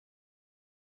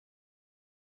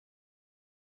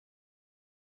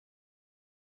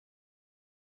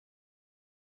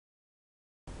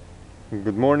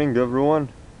Good morning everyone.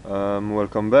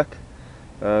 Welcome back.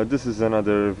 This is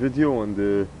another video on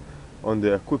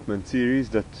the equipment series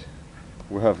that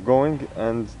we have going,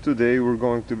 and today we're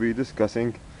going to be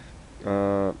discussing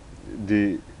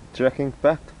the trekking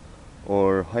pack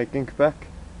or hiking pack,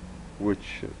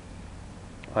 which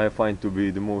I find to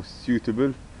be the most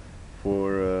suitable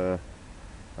for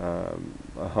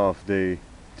a half-day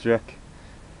trek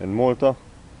in Malta,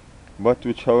 but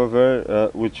which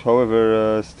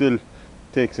however still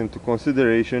takes into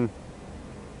consideration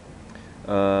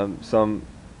some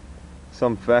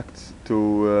facts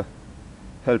to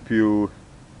help you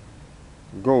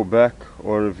go back,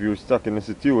 or if you're stuck in a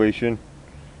situation,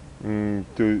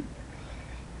 to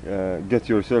get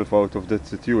yourself out of that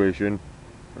situation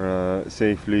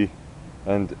safely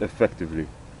and effectively.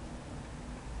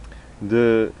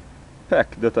 The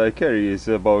pack that I carry is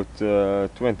about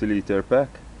 20-liter pack.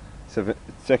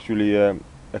 It's actually a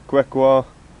Quechua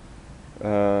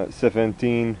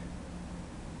 17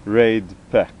 raid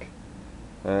pack,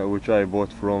 which I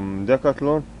bought from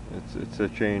Decathlon. It's a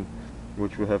chain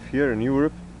which we have here in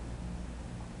Europe,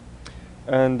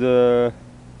 and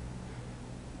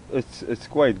it's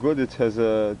quite good. It has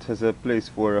a place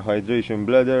for a hydration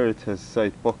bladder. It has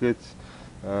side pockets.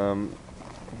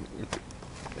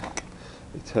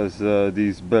 It has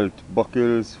these belt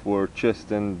buckles for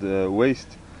chest and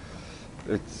waist.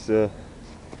 It's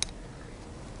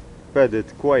padded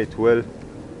quite well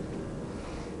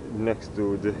next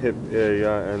to the hip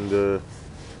area and the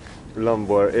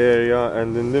lumbar area,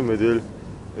 and in the middle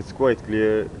it's quite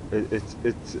clear.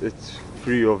 It's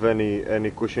free of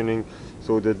any cushioning,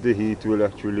 so that the heat will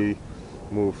actually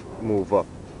move up.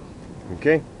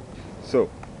 Okay, so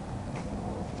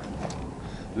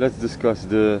let's discuss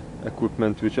the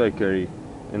equipment which I carry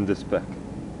in this pack.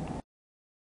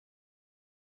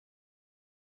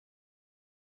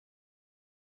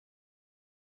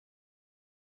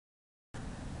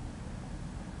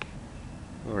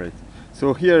 Alright,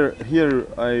 so here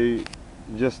I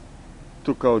just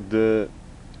took out the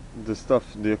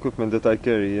equipment that I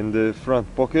carry in the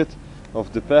front pocket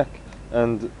of the pack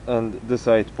and the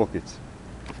side pockets.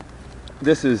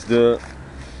 This is the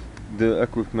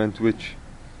equipment which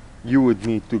you would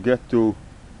need to get to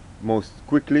most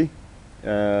quickly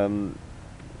when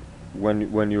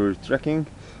you're trekking.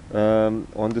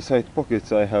 On the side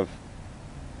pockets I have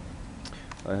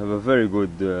a very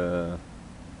good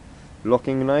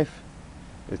locking knife.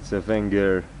 It's a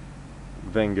Wenger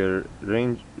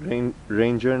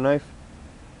Ranger knife,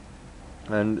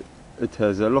 and it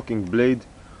has a locking blade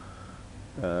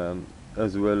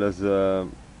as well as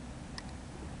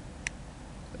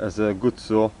a good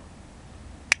saw,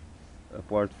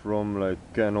 apart from like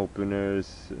can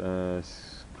openers,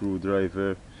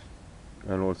 screwdriver,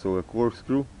 and also a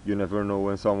corkscrew. You never know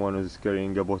when someone is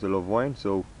carrying a bottle of wine,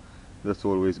 so that's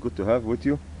always good to have with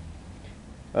you.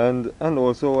 And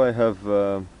also I have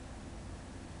a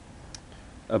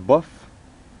buff.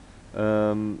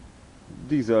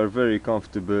 These are very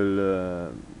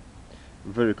comfortable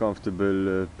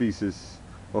pieces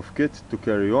of kit to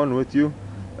carry on with you.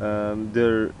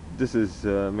 This is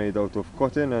made out of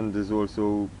cotton and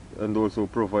also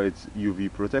provides UV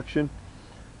protection.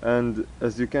 And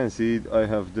as you can see, I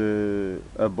have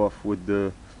a buff with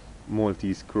the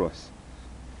Maltese cross.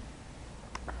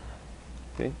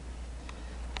 Okay.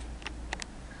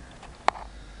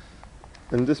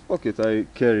 In this pocket I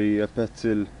carry a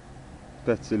Petzl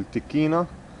Tikina.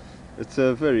 It's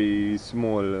a very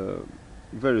small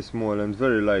and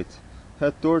very light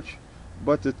head torch,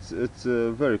 but it's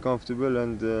very comfortable,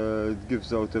 and it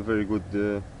gives out a very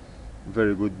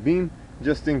good beam,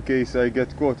 just in case I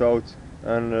get caught out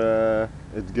and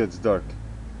it gets dark.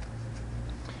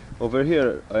 Over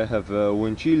here I have a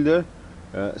wind shielder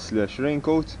slash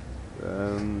raincoat.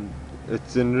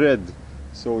 It's in red,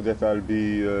 so that I'll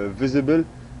be visible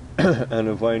and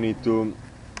if I need to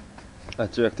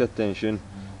attract attention,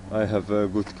 I have a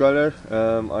good color.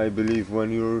 I believe when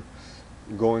you're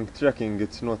going trekking,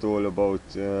 it's not all about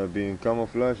being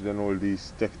camouflaged and all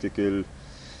these tactical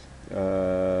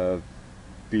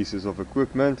pieces of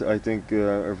equipment. I think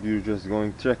if you're just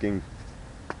going trekking,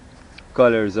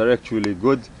 colors are actually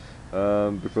good,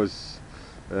 because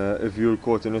if you're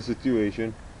caught in a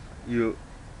situation,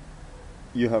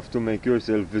 you have to make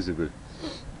yourself visible.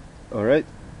 Alright,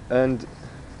 and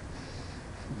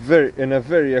in a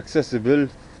very accessible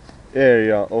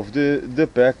area of the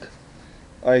pack,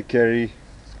 I carry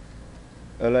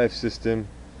a life system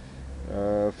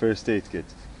first aid kit.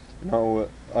 Now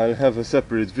I'll have a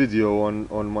separate video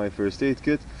on my first aid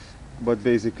kit, but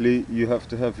basically you have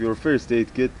to have your first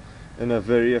aid kit in a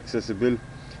very accessible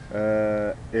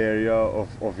area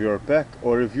of your pack,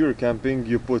 or if you're camping,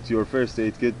 you put your first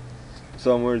aid kit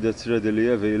somewhere that's readily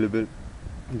available,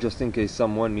 just in case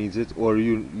someone needs it or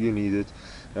you need it,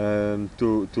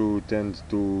 to tend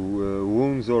to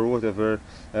wounds or whatever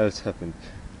else happened.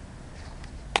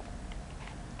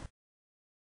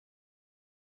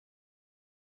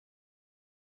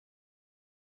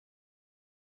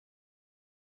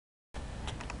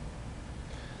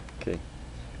 Okay,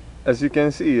 as you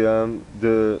can see,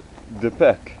 the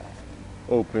pack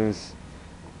opens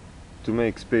to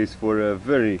make space for a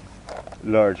very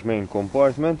large main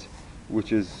compartment,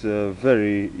 which is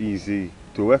very easy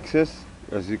to access.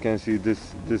 As you can see,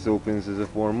 this opens as a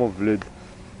form of lid,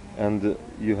 and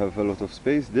you have a lot of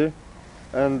space there.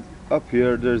 And up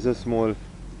here there's a small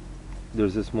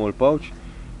pouch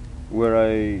where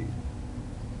I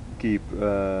keep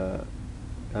a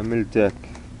Miltec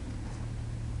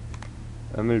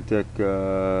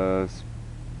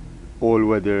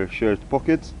all-weather shirt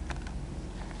pocket.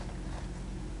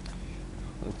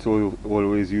 It's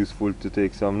always useful to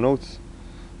take some notes.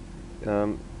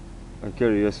 I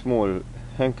carry a small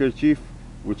handkerchief,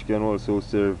 which can also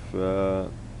serve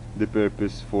the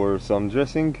purpose for some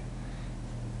dressing.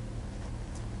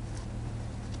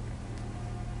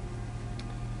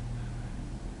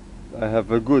 I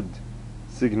have a good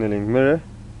signaling mirror,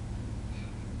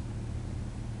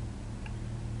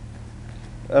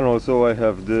 and also I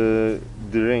have the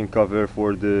rain cover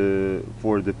for the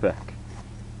pack.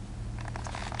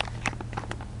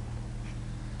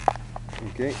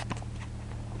 Okay,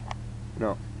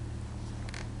 now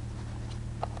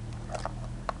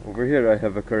over here I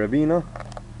have a carabiner,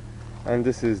 and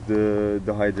this is the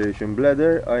hydration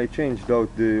bladder. I changed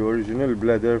out the original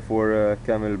bladder for a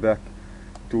Camelback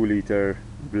 2-liter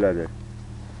bladder.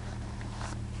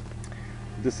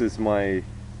 This is my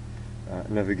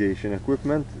navigation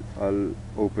equipment. I'll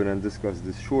open and discuss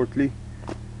this shortly.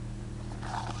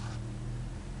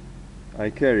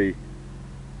 I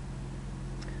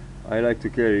like to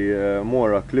carry a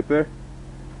Mora clipper,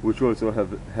 which also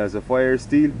has a fire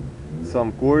steel,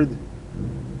 some cord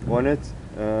on it.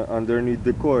 Underneath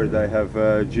the cord I have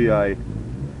a GI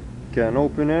can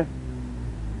opener.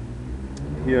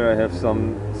 Here I have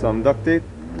some duct tape,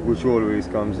 which always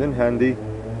comes in handy,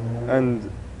 and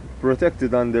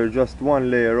protected under just one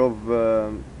layer of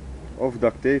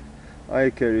duct tape I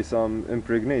carry some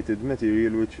impregnated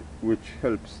material which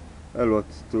helps a lot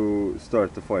to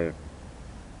start the fire.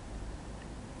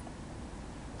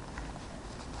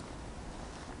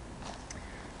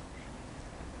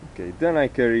 Okay, then I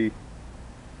carry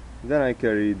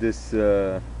this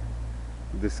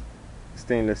this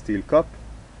stainless steel cup,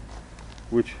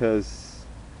 which has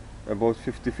about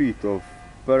 50 feet of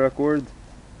paracord.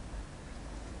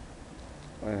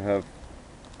 I have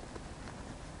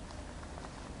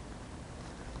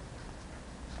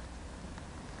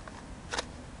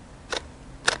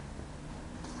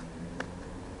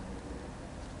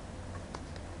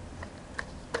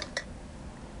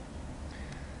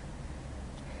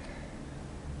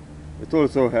it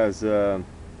also has a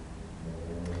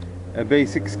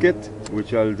basics kit,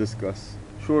 which I'll discuss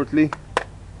shortly.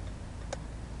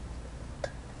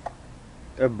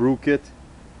 A brew kit.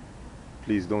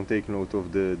 Please don't take note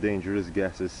of the dangerous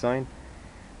gases sign.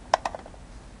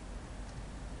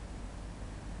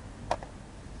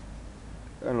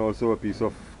 And also a piece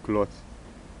of cloth,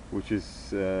 which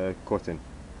is cotton.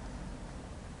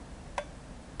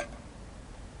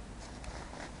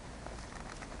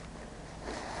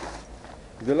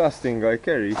 The last thing I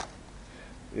carry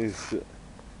is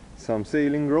some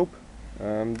sailing rope.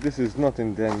 This is not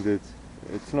intended,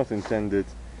 it's not intended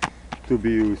to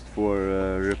be used for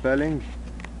rappelling.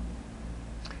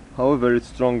 However, it's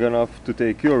strong enough to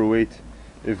take your weight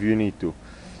if you need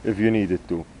it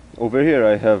to. Over here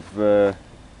I have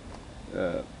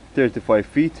 35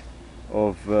 feet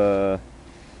of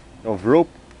rope.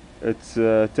 It's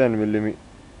 9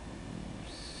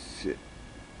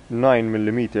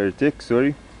 millimeter thick,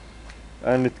 sorry,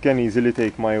 and it can easily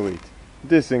take my weight.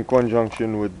 This, in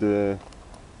conjunction with the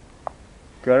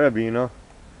carabiner,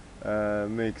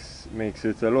 makes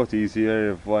it a lot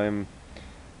easier if I'm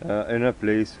in a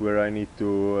place where I need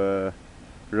to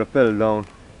rappel down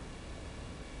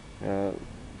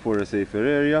for a safer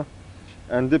area.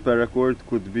 And the paracord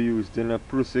could be used in a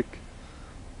Prusik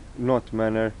knot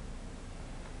manner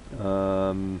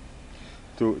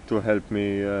to help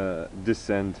me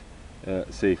descend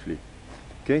safely.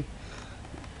 Okay,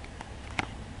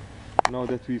 now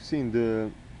that we've seen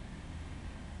the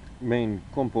main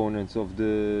components of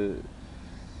the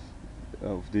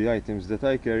items that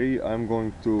I carry, I'm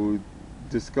going to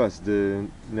discuss the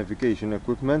navigation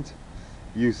equipment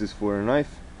uses for a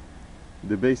knife,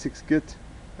 the basics kit,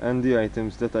 and the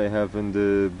items that I have in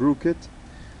the brew kit.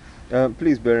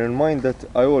 Please bear in mind that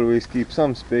I always keep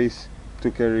some space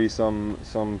to carry some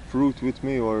fruit with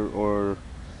me or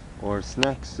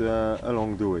snacks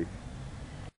along the way.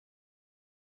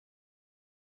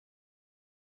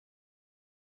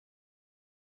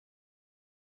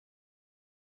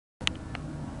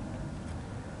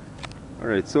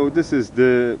 Alright, so this is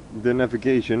the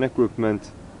navigation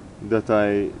equipment that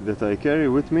I carry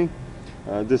with me.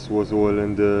 This was all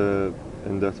in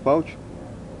that pouch.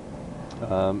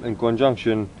 In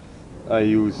conjunction, I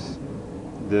use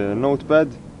the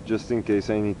notepad just in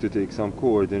case I need to take some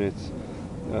coordinates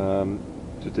to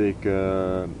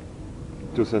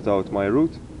set out my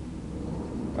route.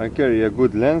 I carry a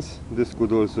good lens. This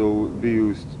could also be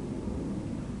used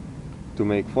to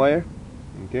make fire.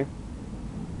 Okay.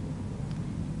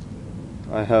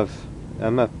 I have a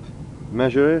map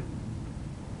measurer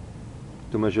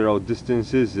to measure out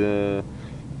distances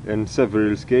in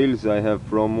several scales. I have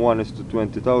from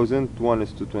 1:20,000,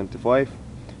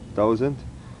 1:25,000,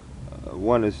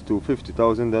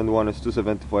 1:50,000, and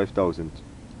 1:75,000.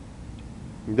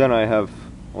 Then I have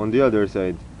on the other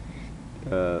side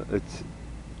it's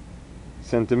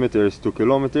centimeters to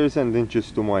kilometers and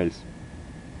inches to miles,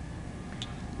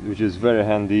 which is very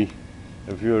handy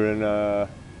if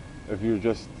you're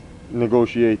just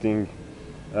negotiating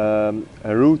a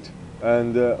route,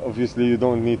 and obviously you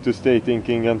don't need to stay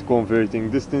thinking and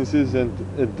converting distances, and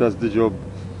it does the job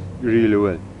really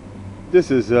well.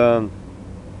 This is an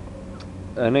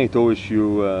 8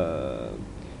 issue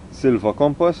Silva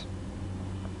compass,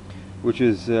 which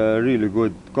is a really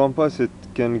good compass. It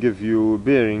can give you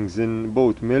bearings in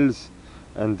both mils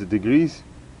and degrees,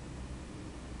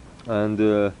 and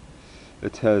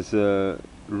it has a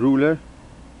ruler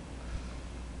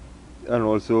and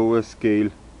also a scale,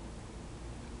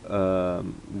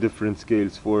 different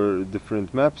scales for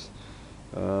different maps,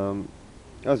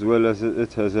 as well as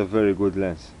it has a very good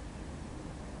lens.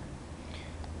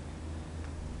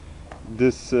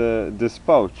 This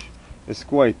pouch is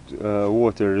quite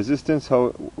water resistant.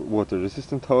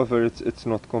 However, it's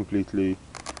not completely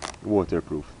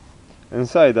waterproof.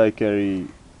 Inside I carry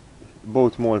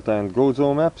both Malta and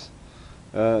Gozo maps.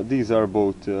 These are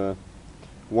both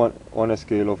on a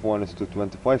scale of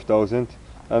 1:25,000,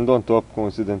 and on top,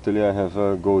 coincidentally, I have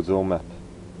a Gozo map.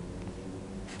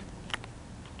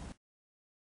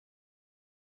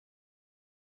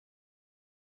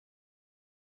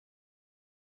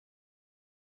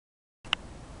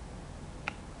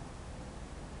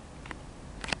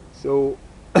 So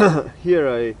here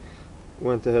I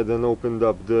went ahead and opened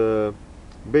up the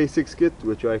basics kit,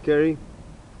 which I carry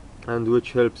and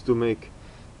which helps to make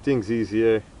things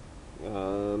easier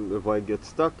if I get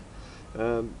stuck.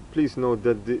 Please note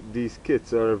that these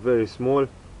kits are very small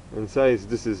in size.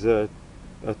 This is a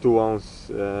 2-ounce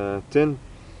tin,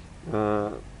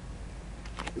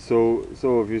 so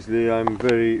obviously I'm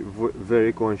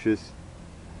very conscious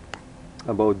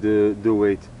about the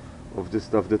weight of the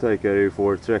stuff that I carry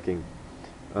for trekking.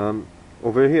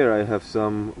 Over here I have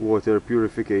some water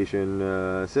purification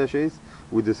sachets.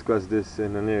 We discussed this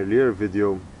in an earlier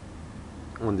video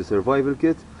on the survival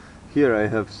kit. Here I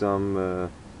have some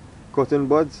cotton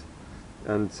buds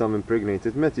and some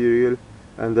impregnated material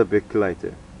and a big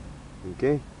lighter.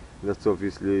 Okay, that's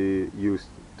obviously used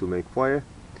to make fire.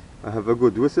 I have a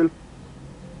good whistle.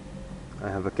 I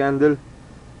have a candle,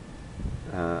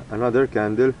 another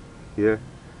candle here.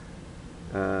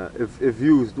 If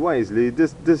used wisely,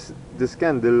 this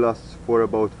candle lasts for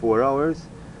about 4 hours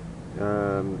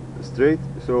straight,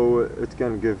 so it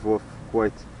can give off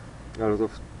quite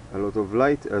a lot of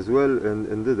light as well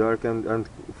in the dark, and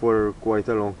for quite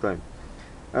a long time.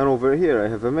 And over here I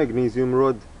have a magnesium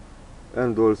rod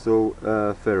and also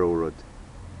a ferro rod.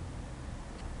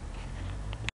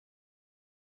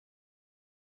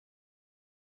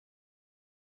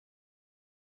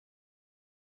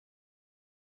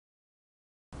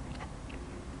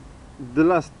 The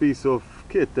last piece of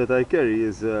kit that I carry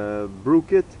is a brew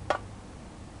kit.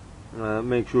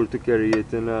 Make sure to carry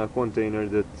it in a container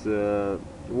that's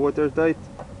watertight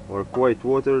or quite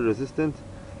water resistant.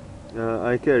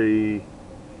 I carry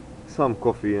some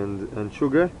coffee and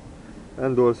sugar,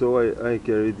 and also I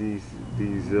carry these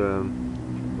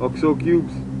OXO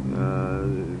cubes.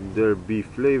 They're beef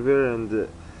flavor and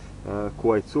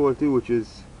quite salty, which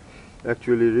is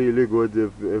actually really good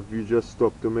if you just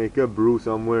stop to make a brew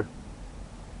somewhere.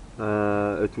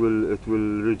 It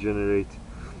will regenerate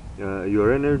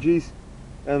your energies.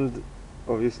 And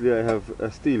obviously I have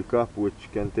a steel cup which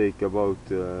can take about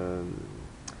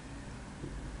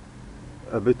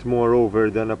a bit more over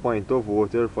than a pint of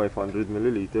water, 500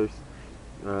 milliliters,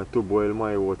 to boil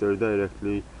my water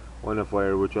directly on a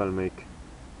fire which I'll make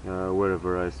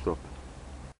wherever I stop.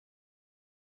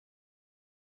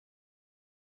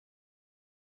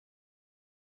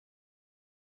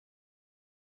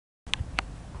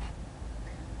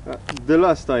 The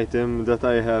last item that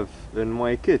I have in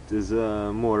my kit is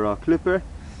a Mora clipper.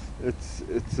 It's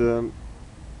a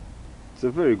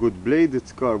very good blade.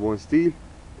 It's carbon steel.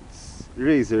 It's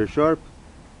razor sharp,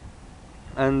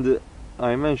 and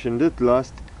I mentioned it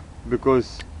last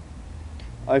because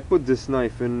I put this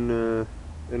knife in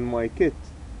my kit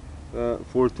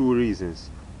for two reasons.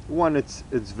 One, it's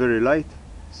very light,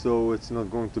 so it's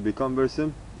not going to be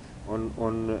cumbersome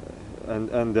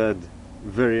and add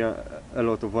a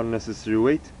lot of unnecessary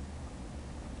weight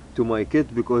to my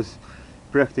kit, because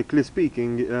practically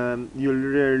speaking you'll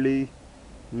rarely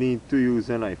need to use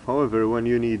a knife. However, when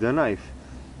you need a knife,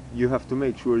 you have to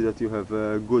make sure that you have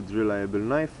a good reliable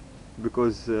knife,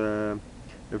 because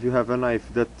if you have a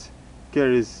knife that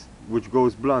which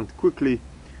goes blunt quickly,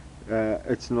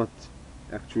 it's not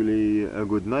actually a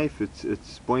good knife.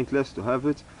 It's pointless to have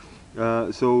it.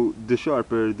 So the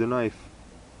sharper the knife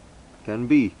can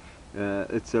be,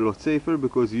 it's a lot safer,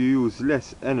 because you use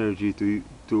less energy to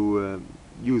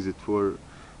use it to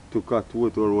cut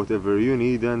wood or whatever you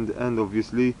need, and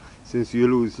obviously since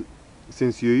you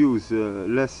use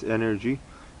less energy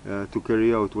to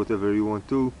carry out whatever you want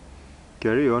to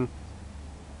carry on,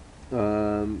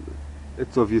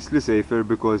 it's obviously safer,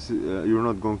 because you're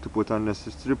not going to put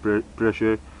unnecessary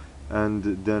pressure and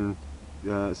then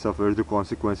suffer the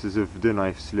consequences if the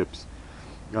knife slips.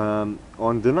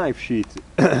 On the knife sheet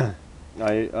I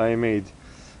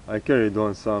carried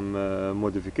on some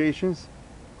modifications.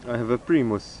 I have a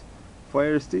Primus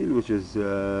fire steel, which is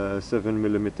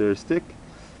 7mm stick,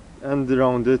 and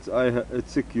around it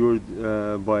it's secured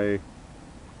by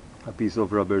a piece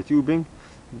of rubber tubing.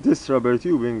 This rubber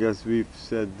tubing, as we've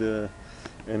said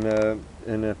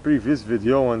in a previous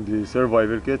video on the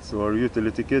survival kits or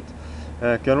utility kit,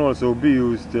 can also be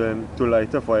used to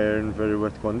light a fire in very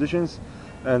wet conditions,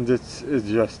 and it's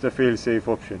just a fail-safe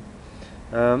option.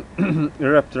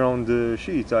 Wrapped around the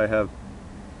sheet I have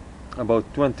about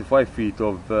 25 feet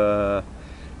of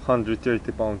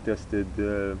 130 pound tested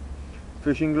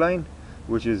fishing line,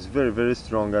 which is very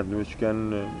strong and which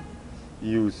can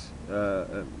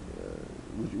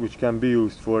which can be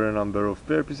used for a number of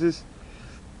purposes.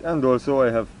 And also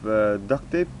I have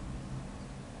duct tape,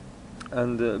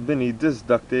 and beneath this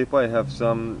duct tape I have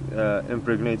some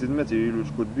impregnated material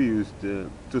which could be used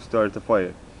to start a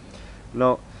fire.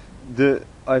 Now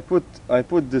I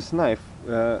put this knife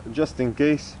just in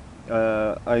case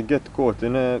I get caught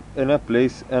in a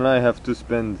place and I have to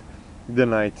spend the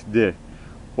night there,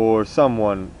 or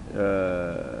someone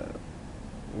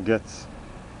gets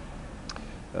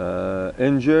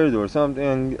injured or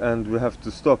something, and we have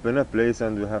to stop in a place,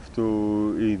 and we have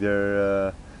to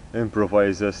either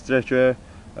improvise a stretcher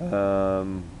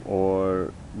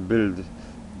or build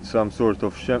some sort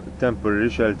of temporary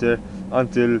shelter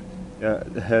until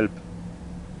help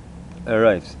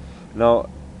arrives. Now,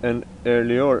 and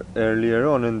earlier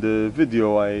on in the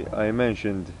video I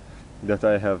mentioned that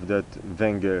I have that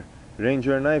Wenger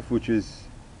Ranger knife, which is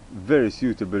very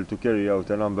suitable to carry out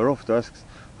a number of tasks.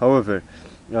 However,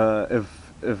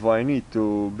 if I need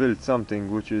to build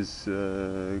something which is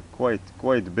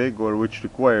quite big, or which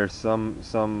requires some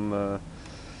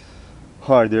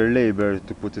harder labor,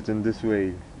 to put it in this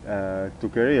way, to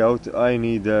carry out, I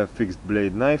need a fixed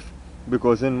blade knife,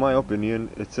 because in my opinion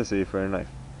it's a safer knife.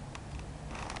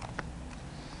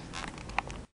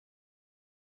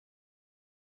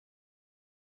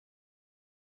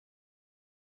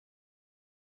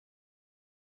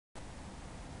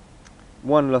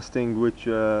 One last thing which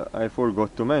I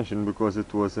forgot to mention, because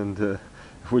it was in the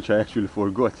which I actually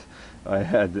forgot I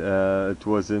had, it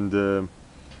was in the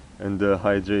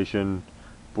hydration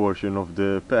portion of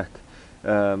the pack.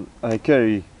 I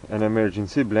carry an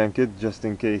emergency blanket just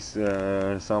in case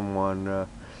someone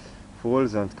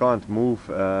falls and can't move.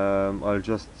 I'll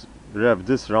just wrap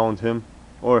this around him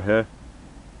or her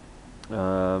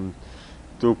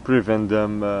to prevent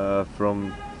them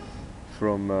from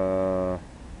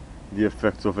the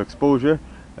effects of exposure.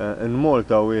 In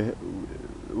Malta we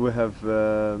have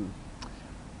a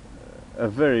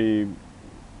very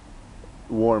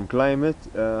warm climate.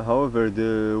 However,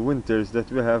 the winters that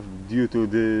we have, due to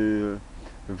the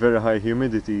very high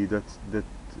humidity that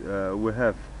we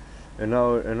have in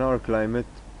our climate,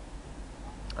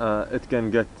 it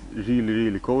can get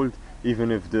really cold.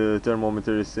 Even if the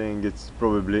thermometer is saying it's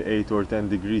probably 8 or 10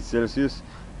 degrees Celsius,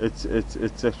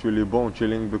 it's actually bone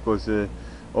chilling because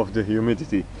of the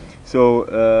humidity. So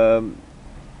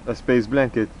a space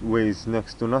blanket weighs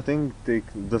next to nothing,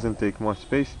 doesn't take much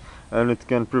space, and it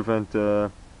can prevent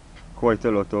quite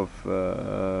a lot of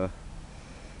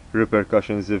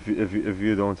repercussions if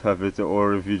you don't have it,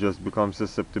 or if you just become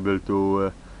susceptible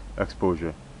to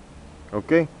exposure.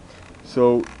 Okay,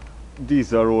 so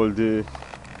these are all the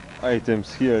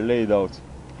items here laid out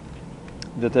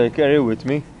that I carry with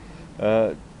me.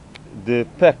 The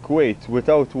pack weight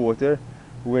without water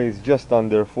weighs just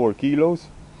under 4 kilos,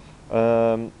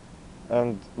 and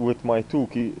with my 2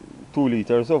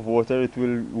 liters of water it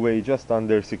will weigh just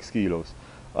under 6 kilos.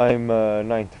 I'm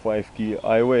 95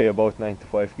 I weigh about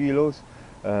 95 kilos.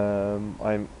 I'm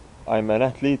an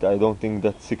athlete. I don't think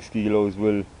that 6 kilos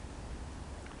will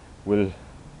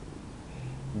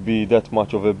be that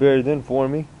much of a burden for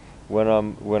me when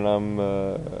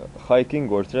I'm hiking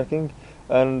or trekking,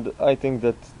 and I think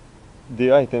that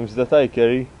the items that I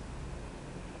carry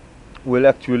will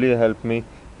actually help me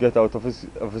get out of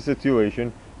a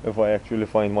situation if I actually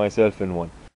find myself in one.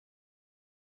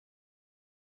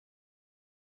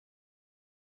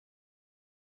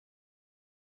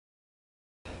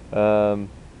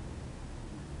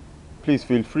 Please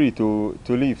feel free to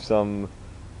leave some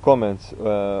comments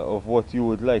of what you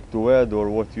would like to add, or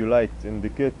what you liked in the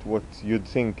kit, what you'd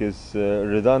think is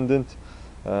redundant,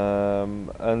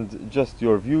 and just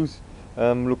your views.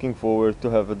 I'm looking forward to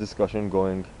have a discussion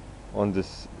going on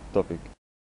this topic.